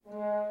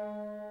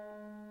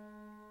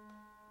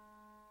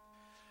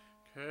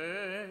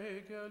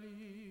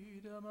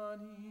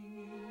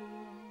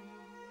Manina,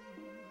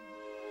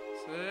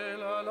 se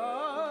la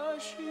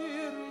lasci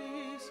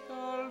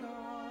riscaldare,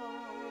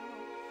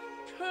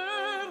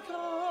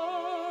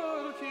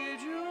 cercar chi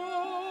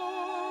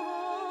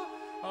giova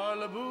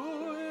al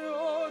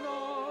buio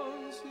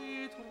non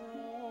si trova.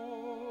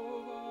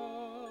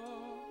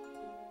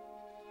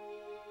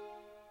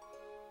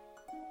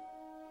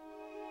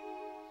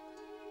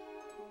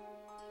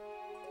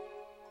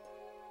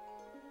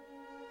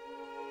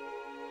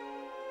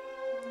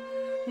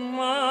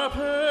 Ma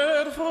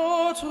per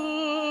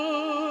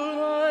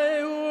fortuna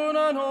è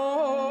una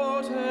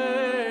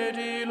notte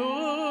di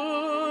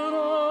luna,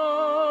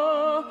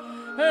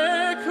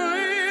 e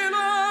qui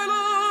la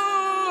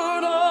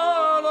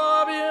luna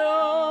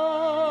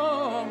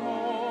l'abbiamo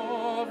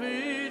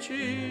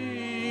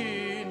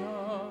vicina.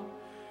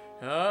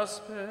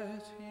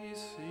 Aspetti,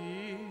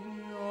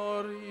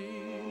 signorina,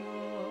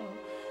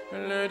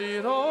 le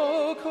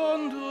dirò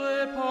con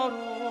due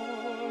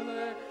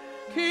parole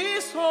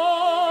chi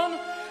son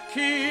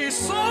e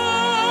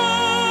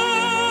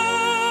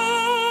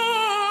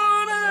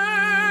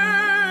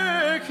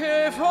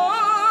che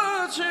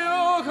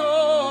faccio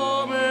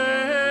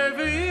come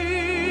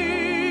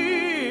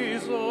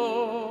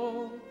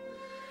viso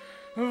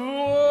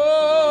vuole.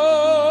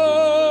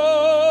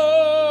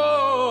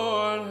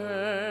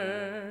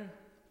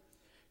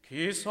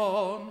 Chi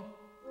son?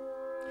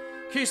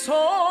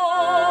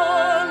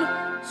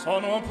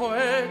 Sono un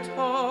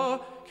poeta.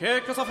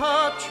 Che cosa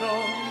faccio?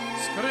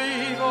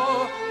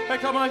 Scrivo e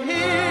come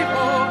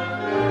vivo.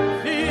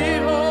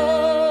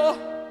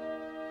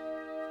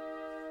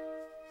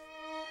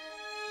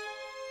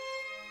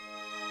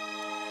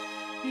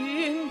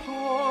 In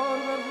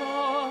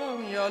povera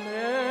mia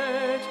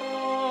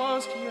leta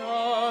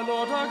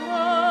schialo da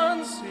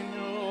gran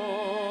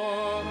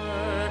signore,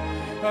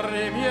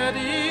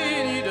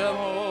 rimedini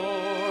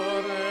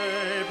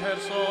d'amore per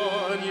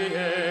sogni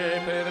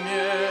e per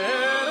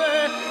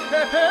miele e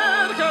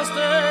per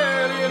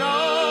castelli in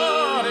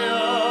aria.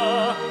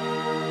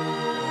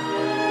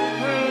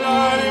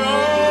 L'anima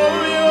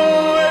mio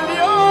e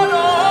mio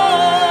d'aria.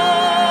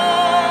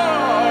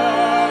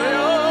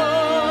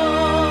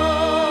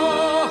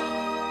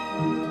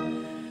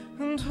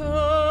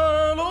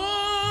 Talor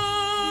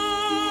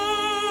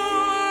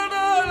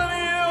dal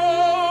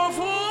mio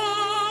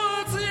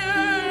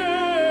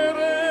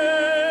forziere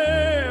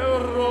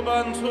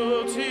ruban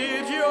tutti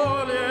i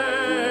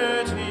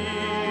violeti.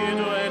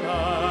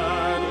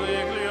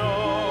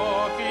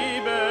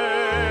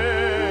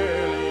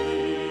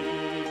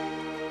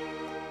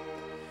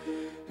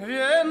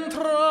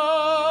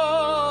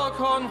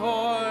 Con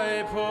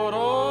voi pur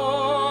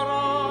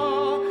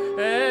ora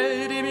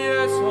e di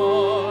miei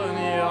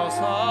sogni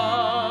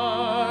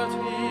osati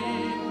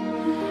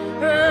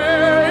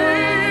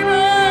e i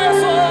miei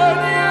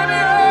sogni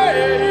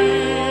miei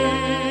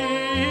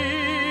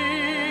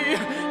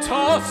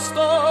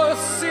tosto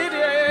si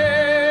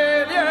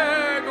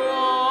diego,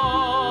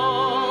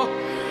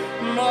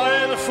 ma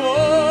il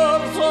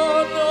furto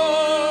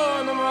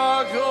non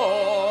m'agò.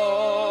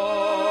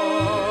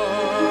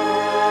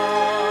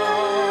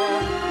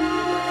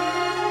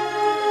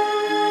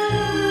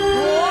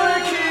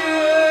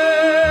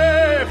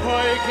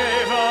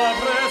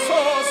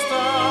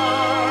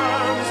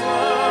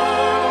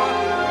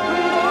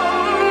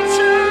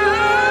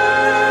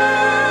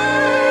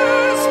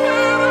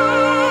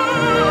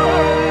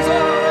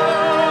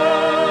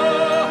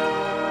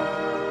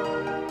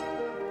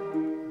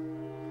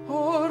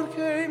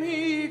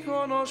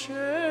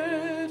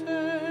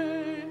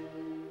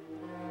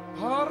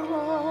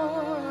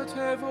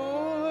 Parlate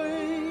voi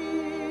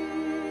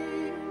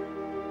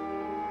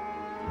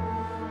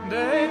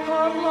dei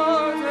parlare